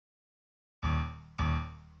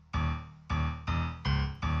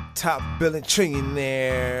Top billing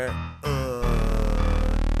trillionaire.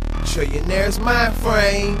 Trillionaire's mind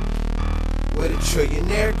frame with a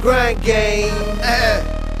trillionaire grind game.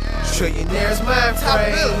 Trillionaire's mind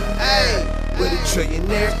frame with a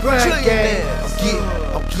trillionaire grind game.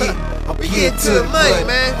 I'm getting to the money,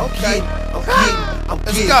 man. I'm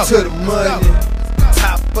getting to the money.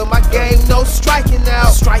 Top of my game, no striking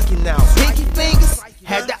out. Pinky fingers,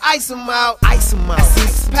 had to ice them out. I see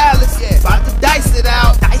the palace, about to dice it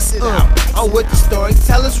out. I'm what the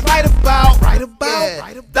storytellers write about.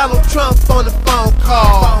 Donald Trump on the phone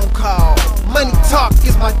call. Money talk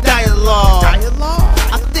is my dialogue.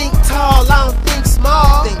 I think tall, I don't think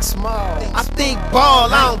small. I think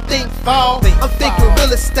ball, I don't think fall. I'm thinking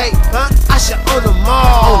real estate, I should own them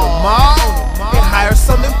all. And hire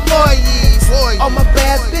some employees. All my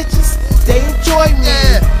bad bitches, they enjoy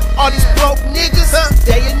me. All these broke niggas,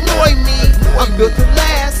 they annoy me. I'm built to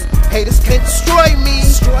last, haters can't destroy me.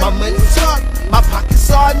 My money talk, my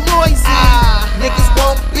pockets are noisy. Niggas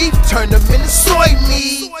want beef, turn them into soy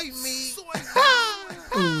meat.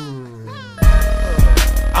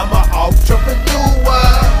 I'm an entrepreneur,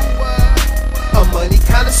 a money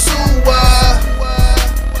connoisseur,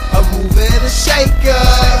 a mover and a shaker,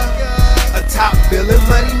 a top billing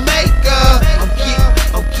money maker. I'm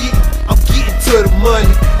getting to the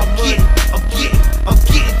money. I'm getting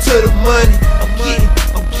to the money. I'm getting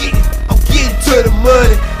to the money. I'm getting to the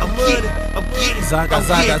money.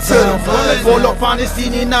 Pull up on the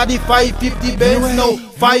scene in the 550 Benz, no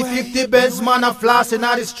 550 Benz, man a floss in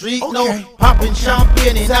the street, no popping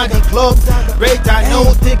champagne in the club. Right, I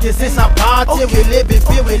know, think it's a party, we live it,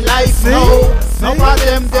 feel with life, no. Some of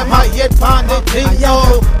them a yet pan the thing,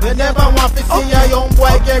 no. They never want to see a young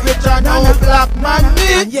boy get rich and no black man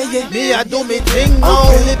me. Me I do me thing,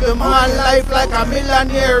 no. Living my life like a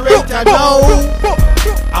millionaire, right, I know.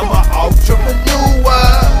 I'm an entrepreneur,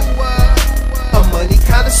 a money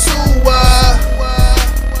connoisseur,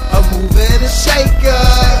 a mover and a shaker,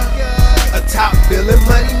 a top billing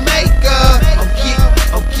money maker.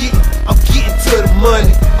 I'm getting to the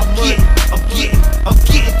money. I'm getting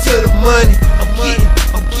to the money. I'm getting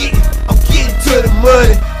to the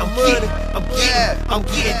money. I'm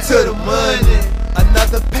getting to the money.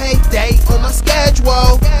 Another payday on my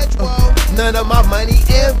schedule. None of my money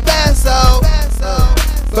embezzled,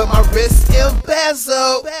 but my wrist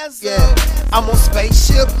embezzled. I'm on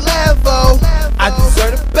spaceship level. I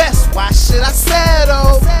deserve the best, why should I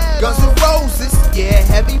settle? Guns N' Roses, yeah,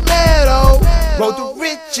 heavy metal. Road to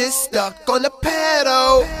riches, stuck on the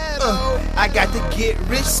pedal. I got to get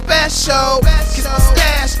rich special. Kiss my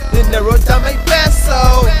stash, then narrow down my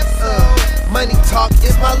peso. Money talk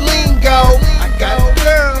is my lingo. I got a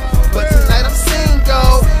girl, but tonight I'm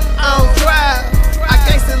single. I don't drive, I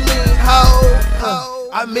gangsta lean ho.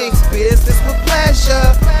 I mix business with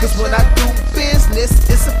pleasure, cause when I do business,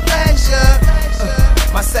 it's a pleasure.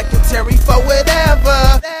 My secretary for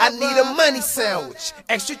whatever, I need a money sandwich,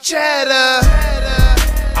 extra cheddar.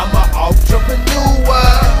 I'm an entrepreneur,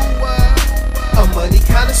 a money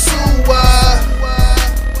connoisseur,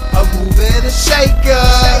 a mover and a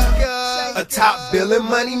shaker, a top billing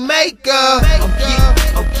money maker. I'm getting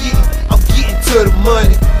to the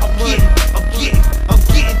money. I'm getting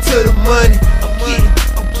to the money. I'm getting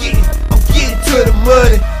to the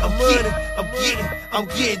money. I'm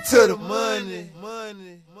getting to the money.